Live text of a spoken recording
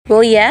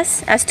Well,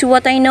 yes, as to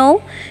what I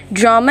know,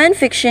 drama and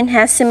fiction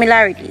has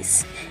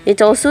similarities. It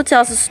also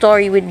tells a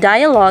story with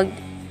dialogue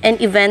and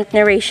event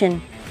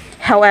narration.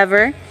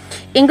 However,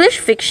 English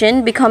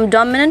fiction become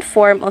dominant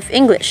form of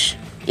English.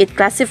 It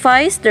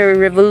classifies the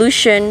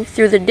revolution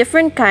through the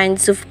different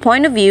kinds of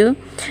point of view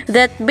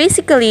that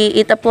basically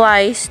it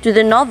applies to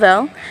the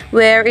novel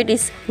where it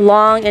is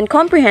long and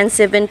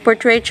comprehensive in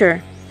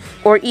portraiture,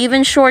 or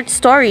even short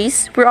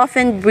stories were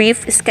often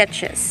brief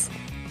sketches.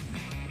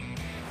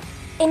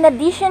 In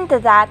addition to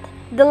that,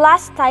 the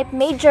last type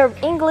major of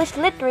English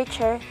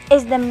literature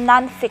is the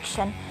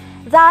nonfiction.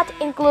 That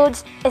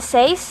includes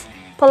essays,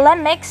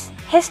 polemics,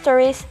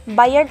 histories,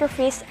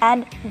 biographies,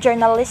 and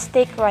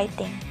journalistic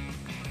writing.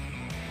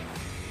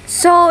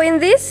 So, in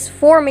these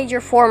four major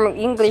forms of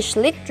English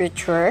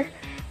literature,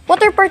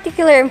 what are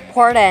particular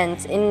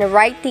importance in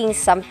writing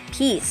some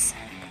piece?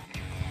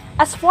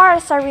 As far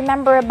as I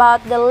remember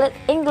about the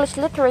English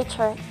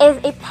literature, is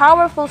a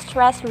powerful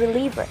stress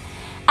reliever.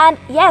 And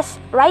yes,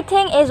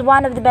 writing is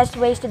one of the best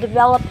ways to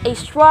develop a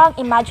strong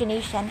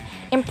imagination,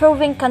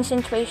 improving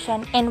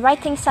concentration. In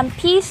writing some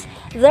piece,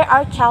 there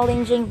are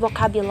challenging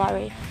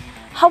vocabulary.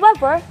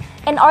 However,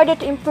 in order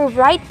to improve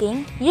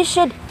writing, you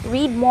should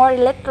read more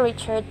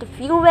literature to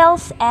fuel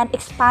and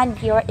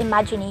expand your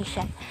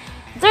imagination.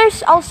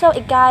 There's also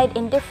a guide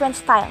in different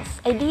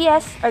styles,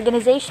 ideas,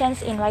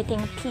 organizations in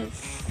writing a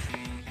piece.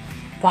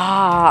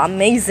 Wow,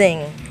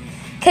 amazing.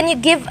 Can you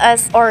give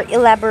us or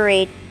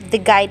elaborate the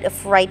guide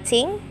of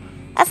writing?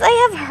 As I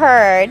have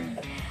heard,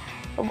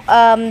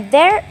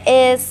 there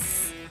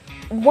is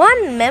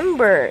one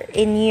member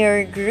in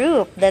your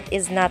group that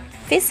is not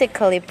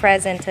physically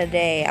present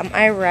today. Am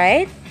I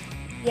right?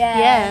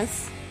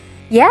 Yes.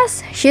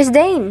 Yes, she's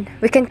Dane.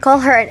 We can call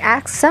her and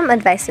ask some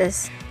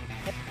advices.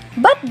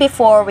 But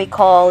before we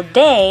call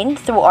Dane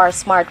through our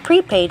smart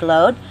prepaid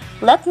load,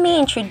 let me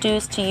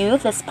introduce to you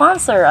the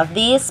sponsor of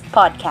this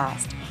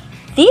podcast.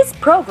 This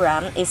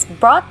program is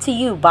brought to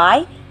you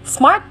by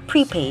Smart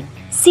Prepaid.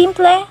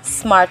 Simple,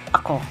 smart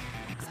ako.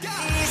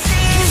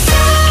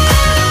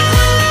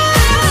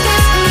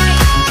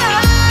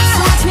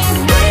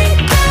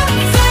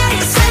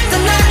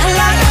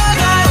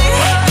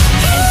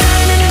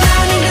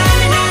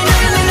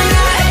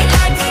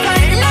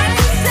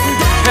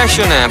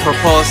 Passion and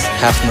purpose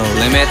have no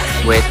limit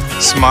with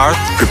Smart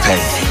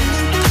Prepaid.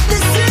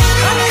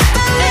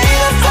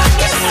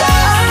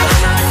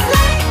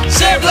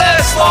 Simple,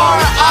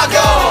 smart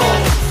ako.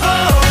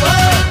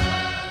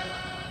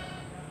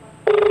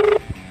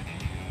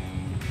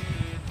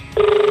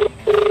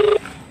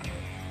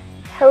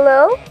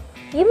 Hello?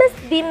 You must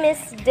be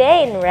Miss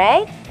Dane,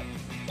 right?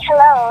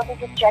 Hello,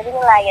 this is Dragon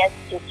Elias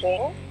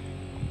speaking.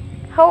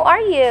 How are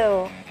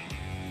you?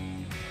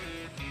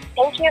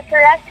 Thank you for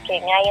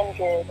asking. I am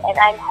good, and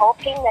I'm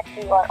hoping that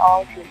you are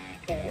all good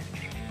too.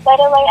 By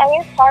the way, I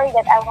am sorry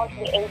that I won't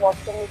be able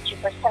to meet you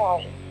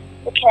personally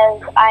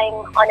because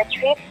I'm on a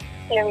trip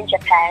here in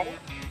Japan,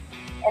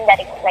 and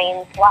that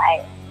explains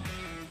why.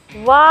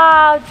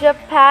 Wow,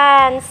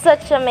 Japan,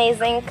 such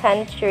amazing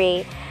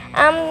country.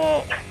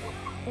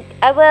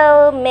 I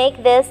will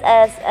make this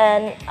as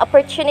an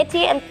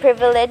opportunity and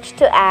privilege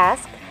to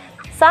ask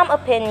some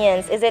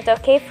opinions. Is it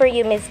okay for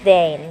you, Miss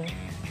Dane?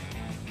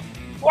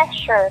 Yes,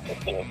 sure,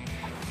 proceed.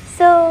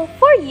 So,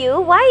 for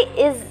you, why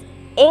is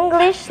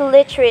English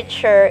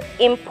literature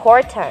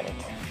important?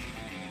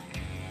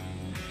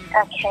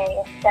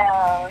 Okay,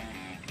 so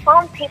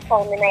some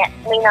people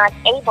may not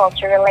able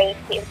to relate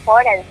the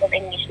importance of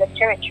English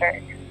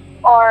literature,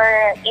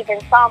 or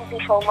even some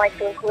people might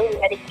conclude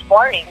that it's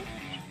boring.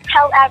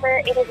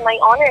 However, it is my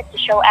honor to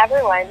show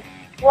everyone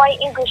why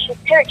English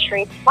literature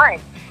is fun.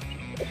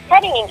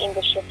 Studying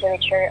English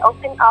literature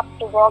opens up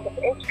a world of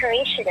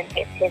inspiration and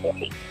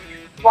creativity,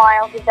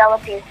 while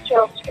developing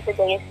skills for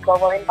today's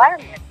global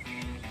environment.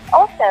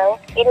 Also,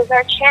 it is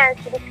our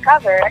chance to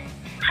discover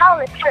how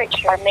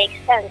literature makes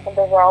sense of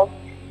the world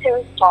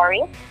through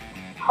stories,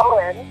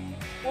 poems,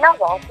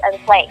 novels, and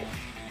plays.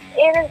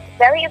 It is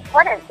very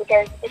important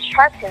because it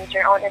sharpens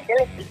your own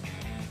ability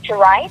to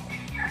write,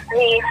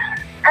 read,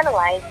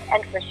 analyze,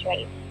 and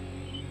persuade.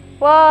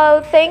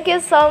 Wow, thank you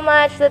so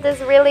much. That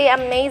is really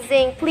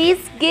amazing. Please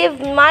give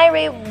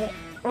my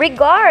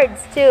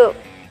regards to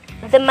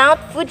the Mount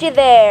Fuji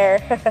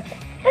there.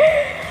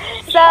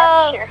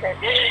 So,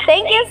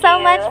 thank you so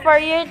much for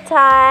your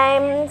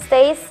time.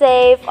 Stay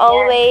safe.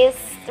 Always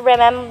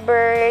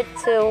remember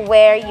to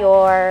wear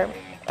your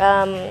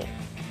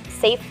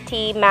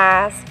safety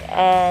mask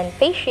and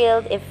face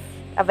shield if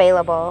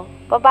available.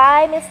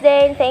 Bye-bye, Miss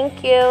Dane.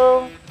 Thank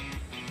you.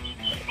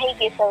 Thank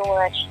you so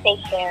much.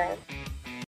 Take care.